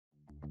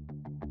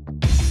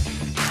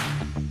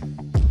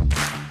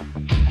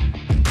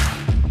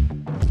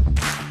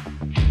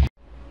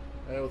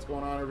Hey, what's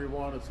going on,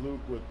 everyone? It's Luke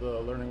with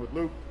Learning with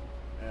Luke,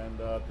 and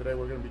today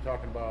we're going to be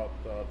talking about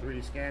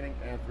 3D scanning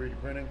and 3D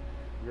printing.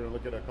 We're going to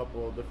look at a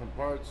couple of different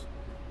parts,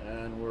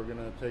 and we're going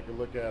to take a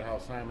look at how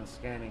Simon's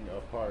scanning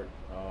a part.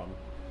 So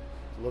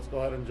let's go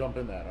ahead and jump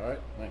in that, all right?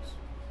 Thanks.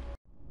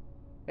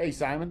 Hey,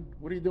 Simon,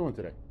 what are you doing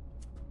today?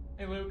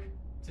 Hey, Luke.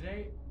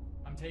 Today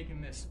I'm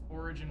taking this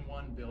Origin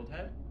 1 build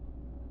head.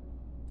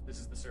 This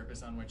is the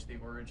surface on which the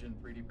Origin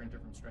 3D printer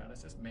from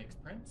Stratasys makes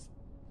prints.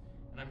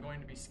 And I'm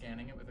going to be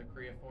scanning it with a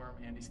Creaform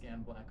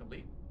HandySCAN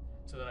Elite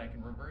so that I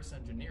can reverse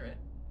engineer it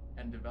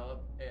and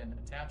develop an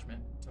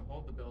attachment to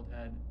hold the build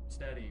head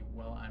steady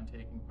while I'm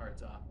taking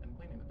parts off and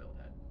cleaning the build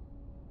head.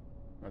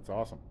 That's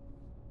awesome.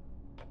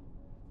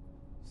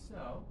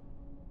 So,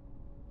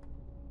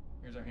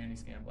 here's our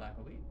HandySCAN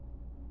Elite,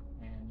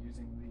 and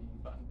using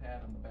the button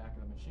pad on the back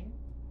of the machine,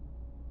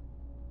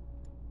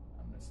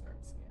 I'm going to start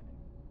scanning.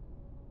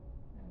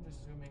 And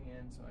just zooming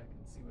in so I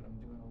can see what I'm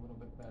doing a little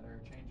bit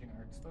better, changing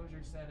our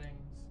exposure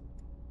settings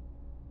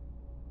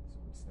so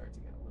we start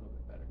to get a little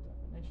bit better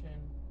definition.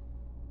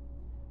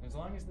 And as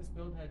long as this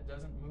build head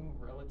doesn't move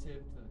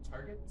relative to the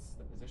targets,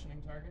 the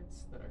positioning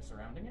targets that are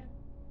surrounding it,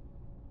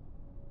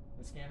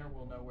 the scanner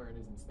will know where it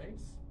is in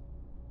space,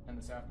 and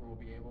the software will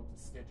be able to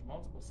stitch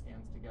multiple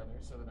scans together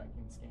so that I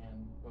can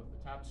scan both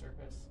the top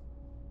surface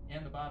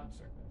and the bottom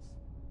surface.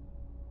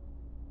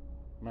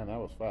 Man, that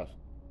was fast.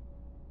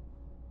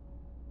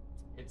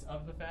 It's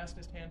of the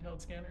fastest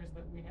handheld scanners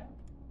that we have.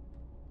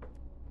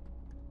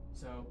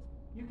 So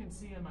you can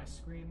see on my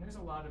screen there's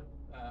a lot of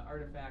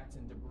artifacts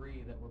and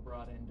debris that were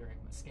brought in during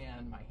the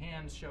scan. My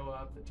hands show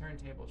up, the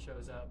turntable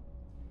shows up.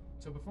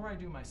 So before I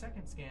do my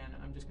second scan,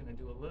 I'm just going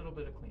to do a little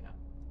bit of cleanup.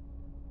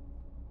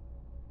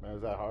 Man,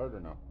 is that hard or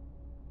no?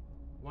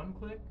 1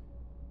 click,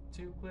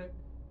 2 click,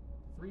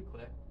 3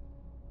 click,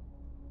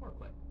 4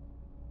 click.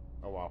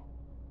 Oh, wow.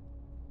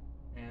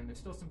 And there's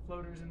still some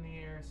floaters in the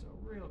air, so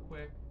real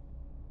quick,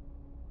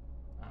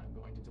 I'm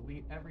going to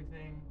delete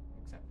everything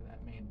except for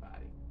that main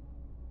body.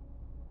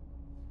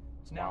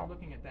 So now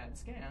looking at that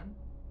scan,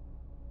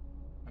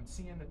 I'm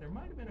seeing that there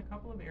might have been a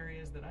couple of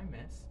areas that I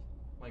missed,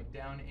 like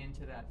down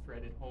into that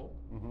threaded hole.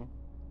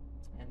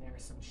 And there are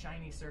some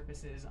shiny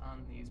surfaces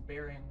on these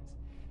bearings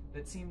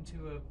that seem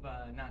to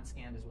have not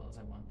scanned as well as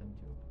I want them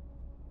to.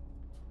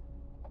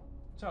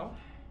 So,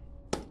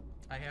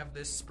 I have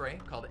this spray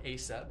called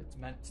A-Sub. It's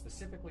meant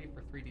specifically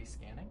for 3D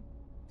scanning.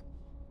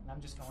 And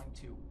I'm just going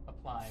to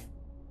apply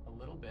a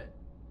little bit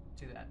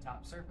to that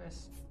top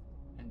surface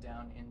and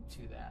down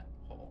into that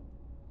hole.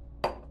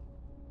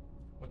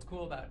 What's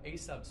cool about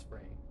A-Sub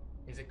spray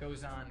is it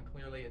goes on,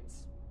 clearly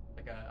it's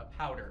like a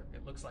powder.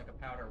 It looks like a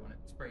powder when it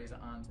sprays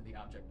onto the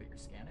object that you're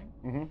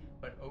scanning.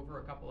 But over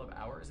a couple of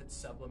hours, it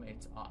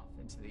sublimates off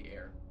into the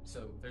air.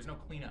 So there's no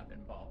cleanup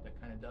involved. It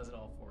kind of does it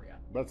all for you.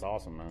 That's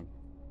awesome, man.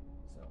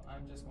 So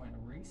I'm just going to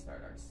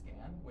restart our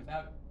scan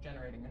without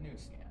generating a new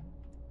scan.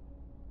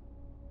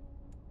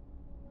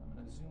 I'm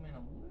going to zoom in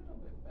a little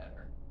bit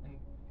better. And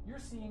you're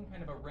seeing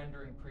kind of a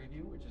rendering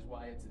preview, which is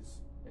why it's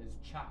as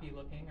choppy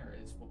looking, or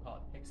as we'll call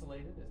it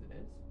pixelated as it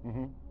is.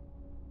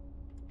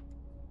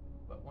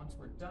 But once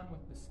we're done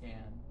with the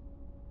scan,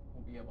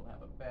 we'll be able to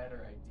have a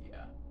better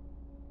idea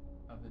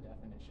of the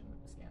definition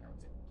that the scanner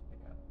was able to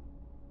pick up.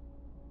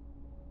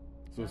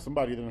 So if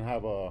somebody didn't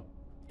have a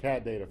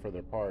CAD data for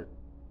their part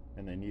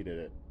and they needed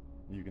it,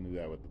 you can do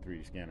that with the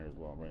 3D scanner as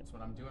well, right? That's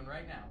what I'm doing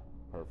right now.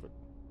 Perfect.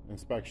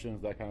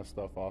 Inspections, that kind of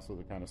stuff, also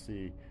to kind of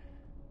see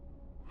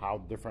how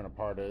different a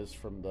part is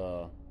from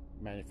the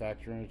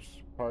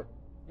manufacturer's part.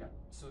 Yeah,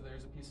 so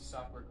there's a piece of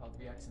software called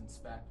VX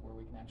Inspect where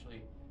we can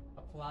actually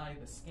apply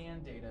the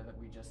scan data that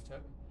we just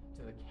took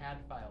to the CAD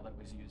file that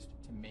was used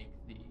to make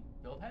the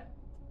build head,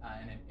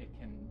 and it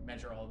can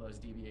measure all those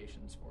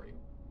deviations for you.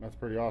 That's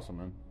pretty awesome,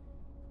 man.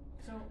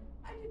 So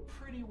I did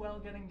pretty well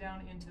getting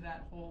down into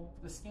that hole.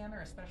 The scanner,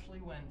 especially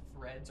when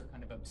threads are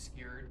kind of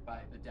obscured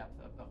by the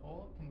depth of the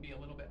hole, can be a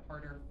little bit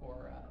harder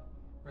for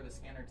the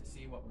scanner to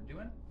see what we're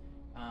doing.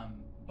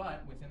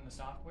 But within the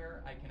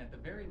software, I can at the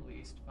very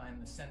least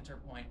find the center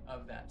point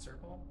of that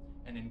circle,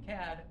 and in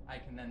CAD, I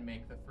can then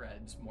make the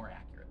threads more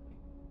accurately.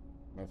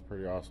 That's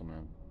pretty awesome,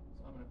 man.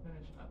 So I'm going to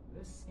finish up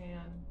this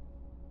scan.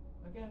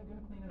 Again, I'm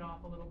going to clean it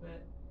off a little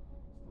bit.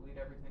 Just delete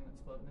everything that's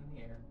floating in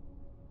the air.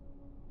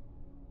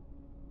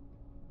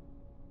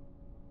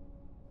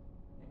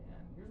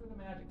 And here's where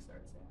the magic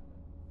starts to happen.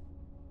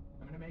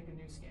 I'm going to make a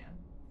new scan.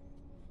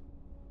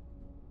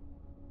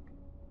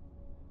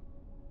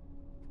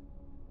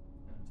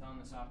 And I'm telling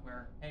the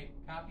software, hey,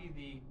 copy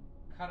the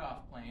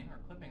cutoff plane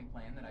or clipping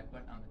plane that I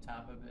put on the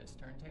top of this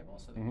turntable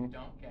so that you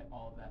don't get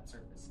all of that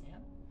surface scan.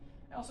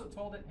 I also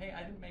told it, hey,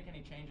 I didn't make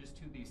any changes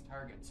to these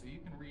targets, so you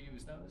can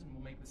reuse those and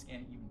we'll make the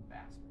scan even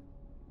faster.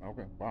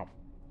 Okay, wow.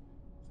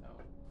 So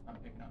I'm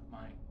picking up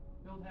my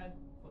build head,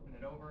 flipping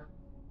it over,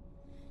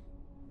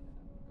 and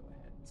I'm going to go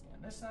ahead and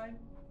scan this side.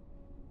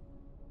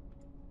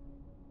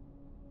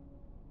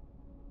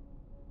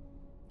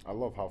 I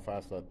love how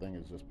fast that thing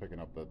is just picking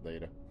up the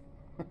data.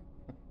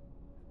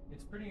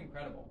 It's pretty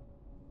incredible.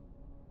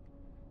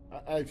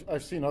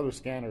 I've seen other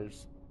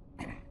scanners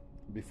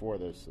before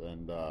this,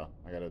 and I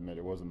gotta admit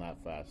it wasn't that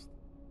fast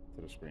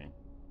to the screen,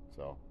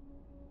 so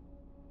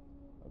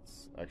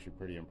that's actually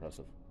pretty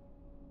impressive.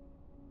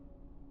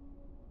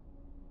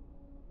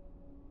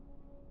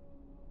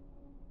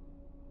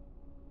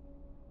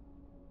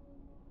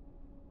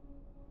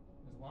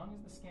 As long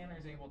as the scanner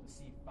is able to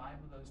see 5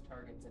 of those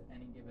targets at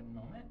any given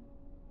moment,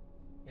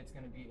 it's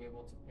going to be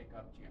able to pick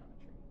up geometry.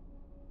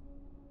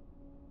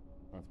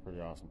 That's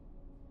pretty awesome.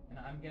 And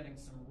I'm getting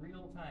some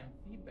real-time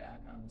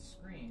feedback on the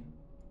screen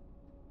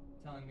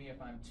telling me if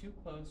I'm too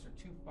close or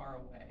too far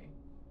away.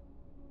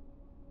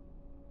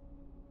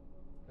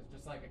 Because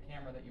just like a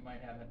camera that you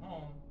might have at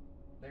home,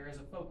 there is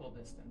a focal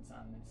distance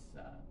on this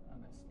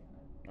scanner.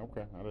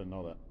 Okay, I didn't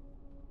know that.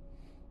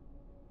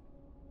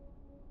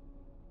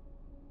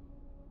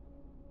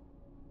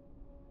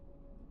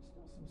 There's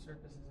still some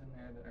surfaces in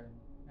there that are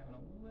having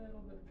a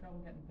little bit of trouble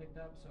getting picked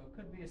up, so it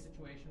could be a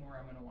situation where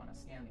I'm going to want to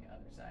scan the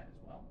other side as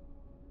well.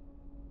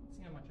 Let's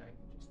see how much I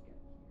can just get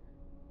here.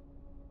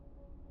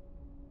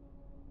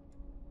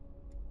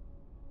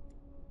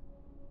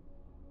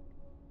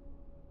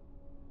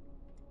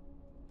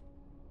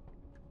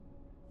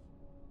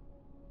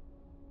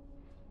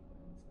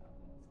 Stop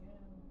that scan.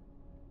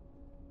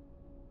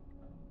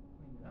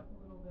 Clean it up a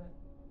little bit.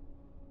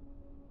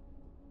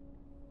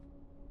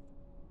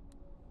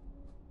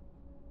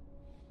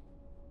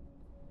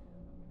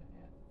 And I'm going to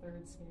add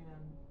third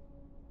scan.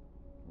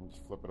 We'll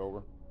just flip it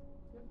over.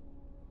 Yep.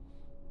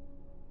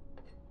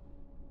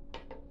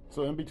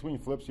 So in between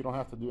flips, you don't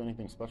have to do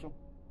anything special?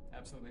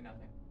 Absolutely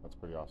nothing. That's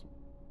pretty awesome.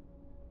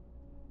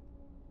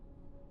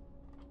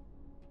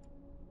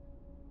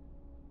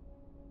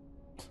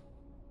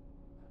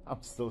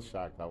 I'm still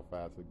shocked how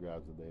fast it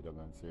grabs the data,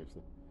 man.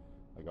 Seriously.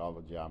 Like all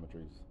the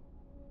geometries.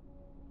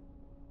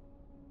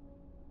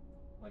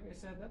 Like I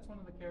said, that's one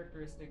of the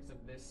characteristics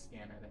of this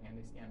scanner, the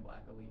HandySCAN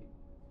Black Elite.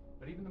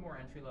 But even the more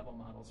entry-level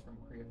models from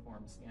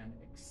Creaform scan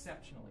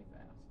exceptionally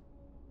fast.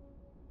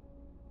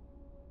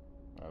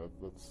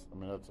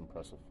 That's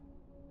impressive.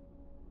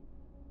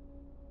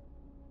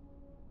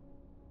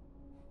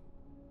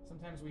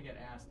 Sometimes we get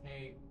asked,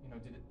 hey,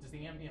 does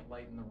the ambient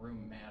light in the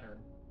room matter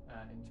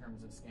in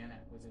terms of scan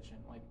acquisition?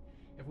 Like,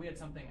 if we had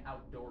something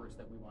outdoors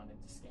that we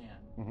wanted to scan,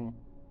 do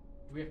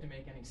we have to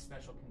make any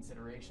special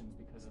considerations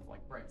because of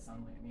like bright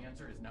sunlight? And the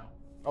answer is no.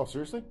 Oh,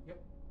 seriously? Yep.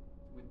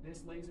 With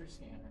this laser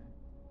scanner,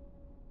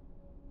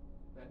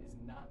 that is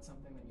not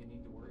something that you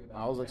need to worry about.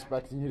 I was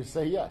expecting you to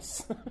say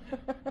yes.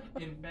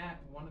 In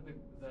fact, one of the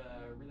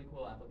really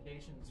cool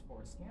applications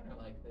for a scanner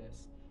like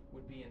this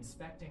would be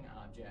inspecting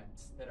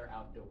objects that are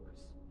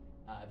outdoors,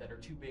 that are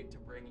too big to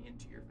bring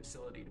into your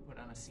facility to put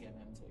on a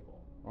CMM table.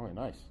 Oh,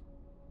 nice.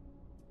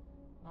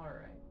 All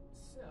right,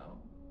 so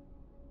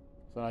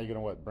now you're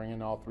gonna what? Bring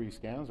in all 3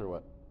 scans or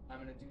what? I'm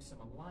gonna do some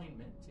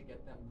alignment to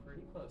get them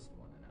pretty close to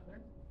one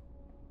another.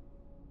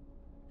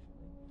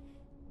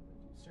 Actually, I'm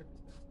gonna do surface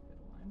best fit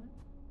alignment.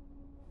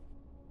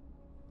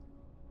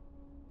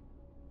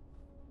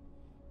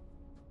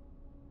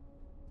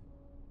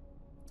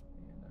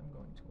 And I'm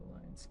going to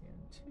align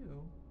scan 2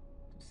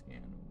 to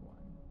scan 1.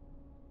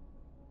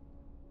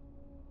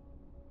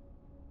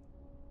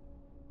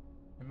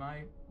 And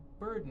my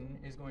burden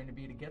is going to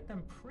be to get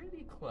them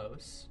pretty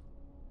close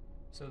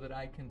so that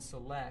I can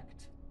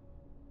select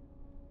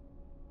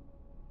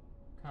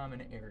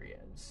common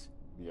areas.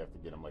 Do you have to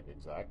get them like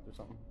exact or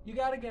something? You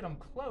got to get them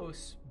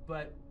close,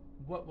 but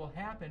what will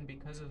happen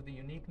because of the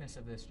uniqueness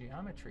of this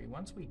geometry,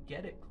 once we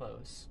get it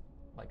close,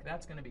 like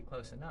that's going to be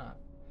close enough,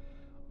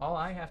 all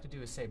I have to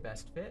do is say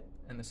best fit,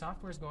 and the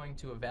software is going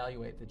to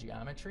evaluate the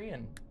geometry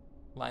and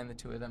line the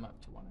 2 of them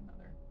up to one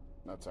another.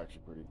 That's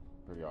actually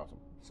pretty awesome.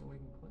 So we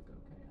can click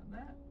OK on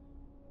that.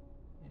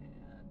 And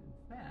in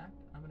fact,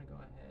 I'm going to go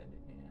ahead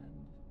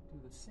and do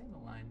the same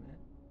alignment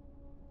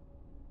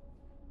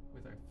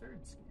with our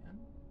third scan.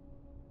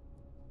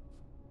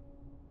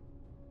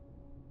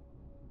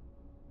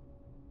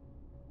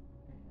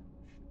 And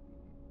we should be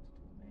able to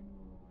do a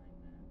manual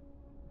alignment.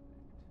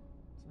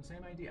 Perfect. So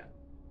same idea.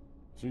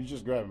 So you're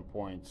just grabbing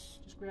points.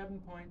 Just grabbing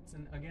points,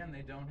 and again,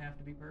 they don't have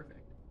to be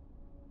perfect.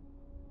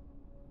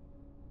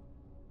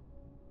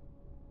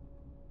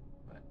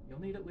 But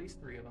you'll need at least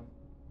 3 of them.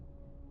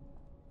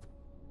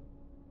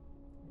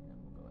 And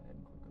we'll go ahead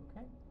and click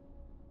OK.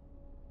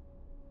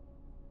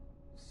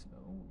 So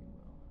we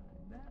will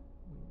hide that.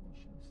 We will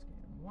show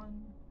scan 1,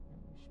 and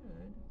we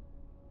should.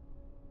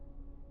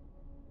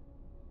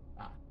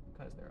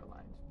 Because they're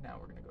aligned. Now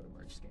we're going to go to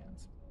merge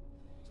scans.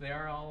 So they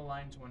are all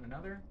aligned to one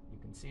another. You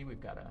can see we've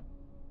got a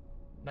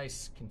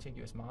nice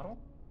contiguous model.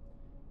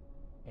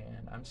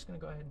 And I'm just going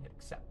to go ahead and hit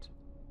accept.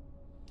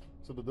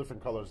 So the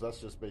different colors, that's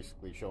just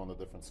basically showing the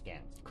different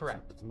scans.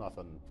 Correct. It's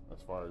nothing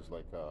as far as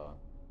like a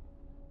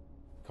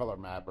color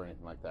map or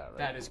anything like that, right?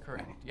 That is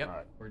correct. Yep. All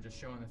right. We're just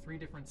showing the 3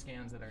 different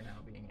scans that are now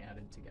being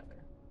added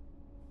together.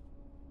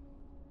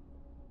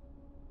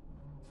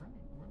 All right,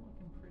 we're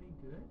looking pretty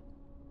good.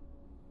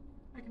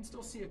 I can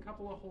still see a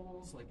couple of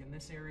holes, like in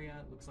this area.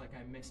 It looks like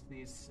I missed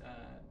these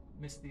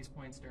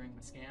points during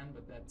the scan,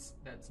 but that's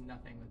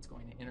nothing that's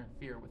going to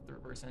interfere with the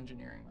reverse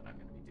engineering that I'm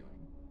going to be doing.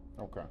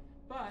 Okay.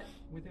 But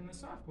within the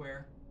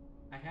software,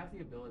 I have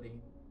the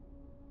ability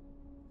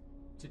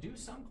to do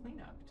some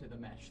cleanup to the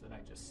mesh that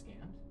I just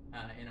scanned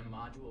in a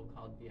module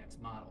called VX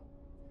Model.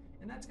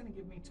 And that's going to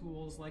give me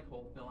tools like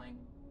hole filling,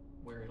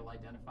 where it'll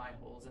identify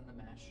holes in the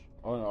mesh.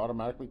 Oh,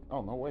 automatically?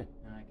 Oh, no way.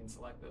 And I can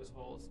select those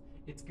holes.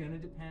 It's going to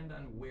depend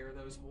on where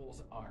those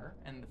holes are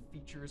and the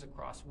features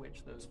across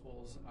which those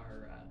holes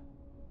are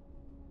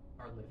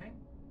living.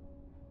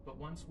 But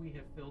once we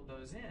have filled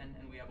those in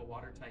and we have a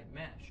watertight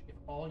mesh, if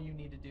all you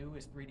need to do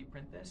is 3D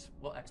print this,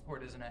 we'll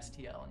export as an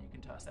STL, and you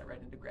can toss that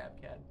right into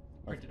GrabCAD,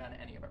 print it on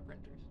any of our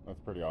printers. That's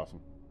pretty awesome.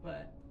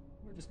 But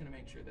we're just going to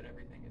make sure that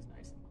everything is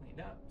nice and cleaned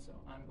up. So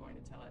I'm going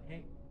to tell it,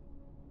 hey,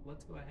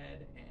 let's go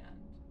ahead and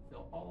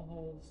fill all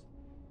holes.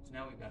 So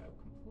now we've got a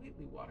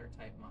completely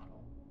watertight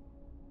model.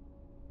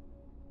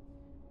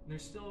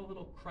 There's still a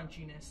little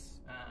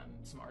crunchiness,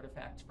 some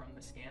artifacts from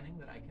the scanning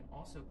that I can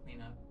also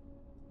clean up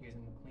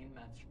using the clean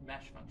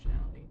mesh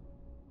functionality.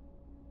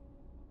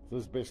 So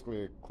this is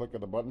basically a click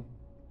of the button?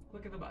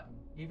 Click of the button.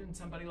 Even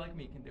somebody like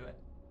me can do it.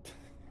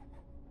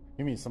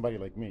 You mean somebody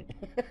like me?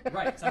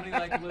 Right, somebody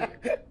like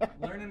Luke.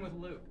 Learning with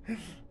Luke.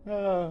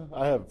 You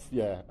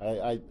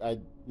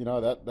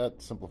know, that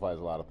simplifies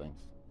a lot of things.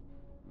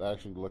 That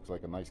actually looks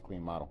like a nice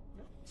clean model.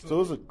 Yep. So it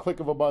was a click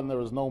of a button. There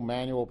was no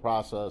manual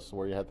process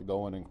where you had to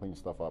go in and clean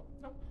stuff up.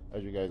 Nope.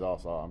 As you guys all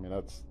saw. I mean,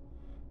 that's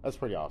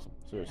pretty awesome.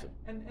 Seriously.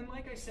 Yeah. And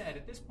like I said,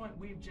 at this point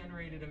we've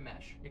generated a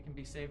mesh. It can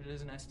be saved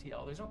as an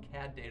STL. There's no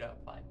CAD data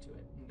applied to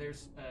it. And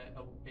there's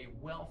a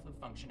wealth of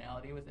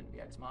functionality within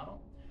VX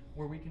Model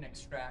where we can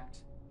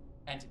extract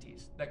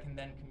entities that can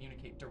then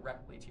communicate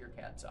directly to your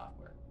CAD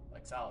software,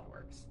 like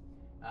SolidWorks,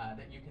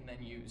 that you can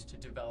then use to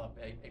develop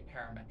a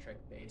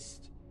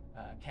parametric-based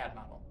CAD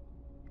model.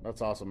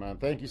 That's awesome, man.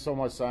 Thank you so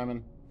much,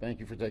 Simon. Thank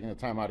you for taking the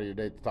time out of your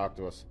day to talk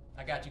to us.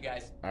 I got you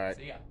guys. All right.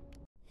 See ya.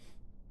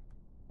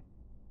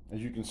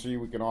 As you can see,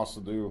 we can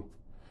also do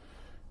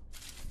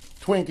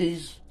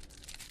Twinkies.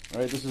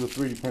 Right, this is a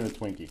 3D printed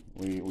Twinkie.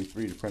 We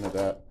 3D printed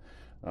that.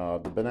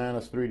 The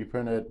banana's 3D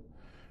printed.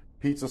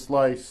 Pizza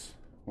slice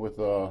with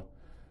a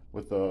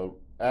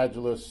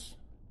Agilus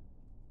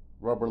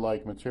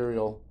rubber-like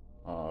material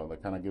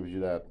that kind of gives you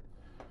that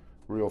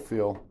real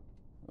feel.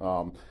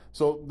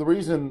 So the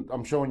reason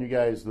I'm showing you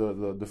guys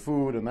the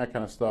food and that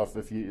kind of stuff,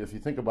 if you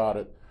think about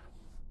it,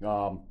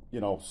 you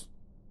know,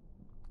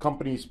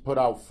 companies put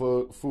out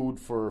food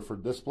for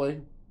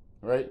display,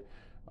 right?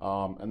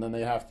 And then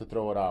they have to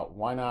throw it out.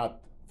 Why not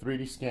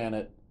 3D scan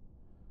it,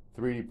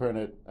 3D print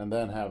it, and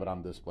then have it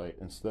on display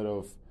instead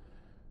of,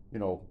 you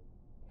know,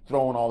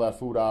 throwing all that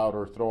food out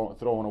or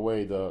throwing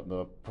away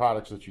the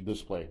products that you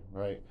display,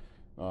 right?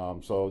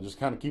 So just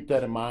kind of keep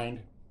that in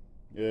mind.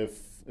 If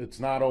it's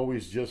not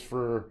always just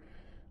for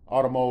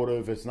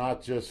automotive, it's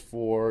not just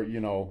for, you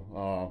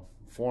know,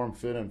 form,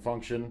 fit, and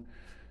function.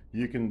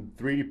 You can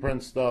 3D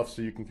print stuff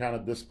so you can kind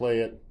of display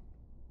it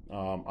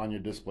on your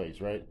displays,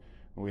 right?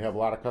 And we have a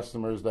lot of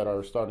customers that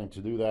are starting to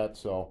do that.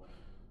 So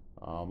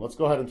let's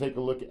go ahead and take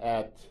a look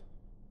at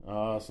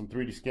some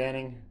 3D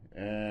scanning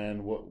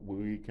and what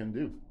we can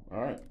do.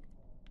 All right.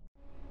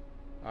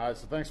 All right,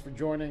 so thanks for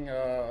joining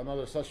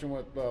another session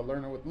with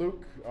Learning with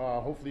Luke.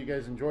 Hopefully you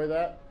guys enjoy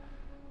that.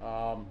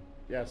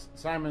 Yes,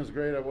 Simon's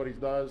great at what he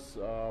does.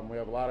 We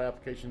have a lot of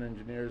application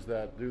engineers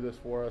that do this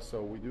for us,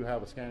 so we do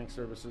have a scanning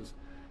services.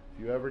 If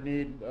you ever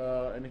need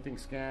anything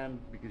scanned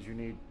because you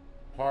need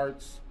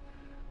parts,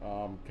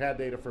 CAD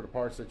data for the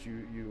parts that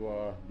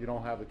you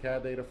don't have the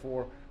CAD data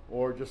for,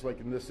 or just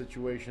like in this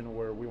situation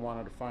where we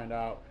wanted to find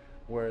out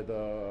where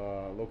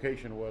the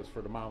location was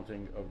for the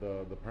mounting of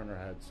the printer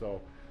head.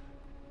 So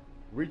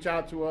reach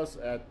out to us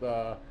at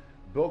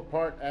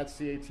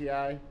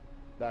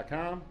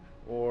buildpart@cati.com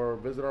or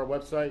visit our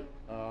website.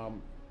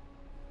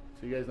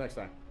 See you guys next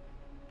time.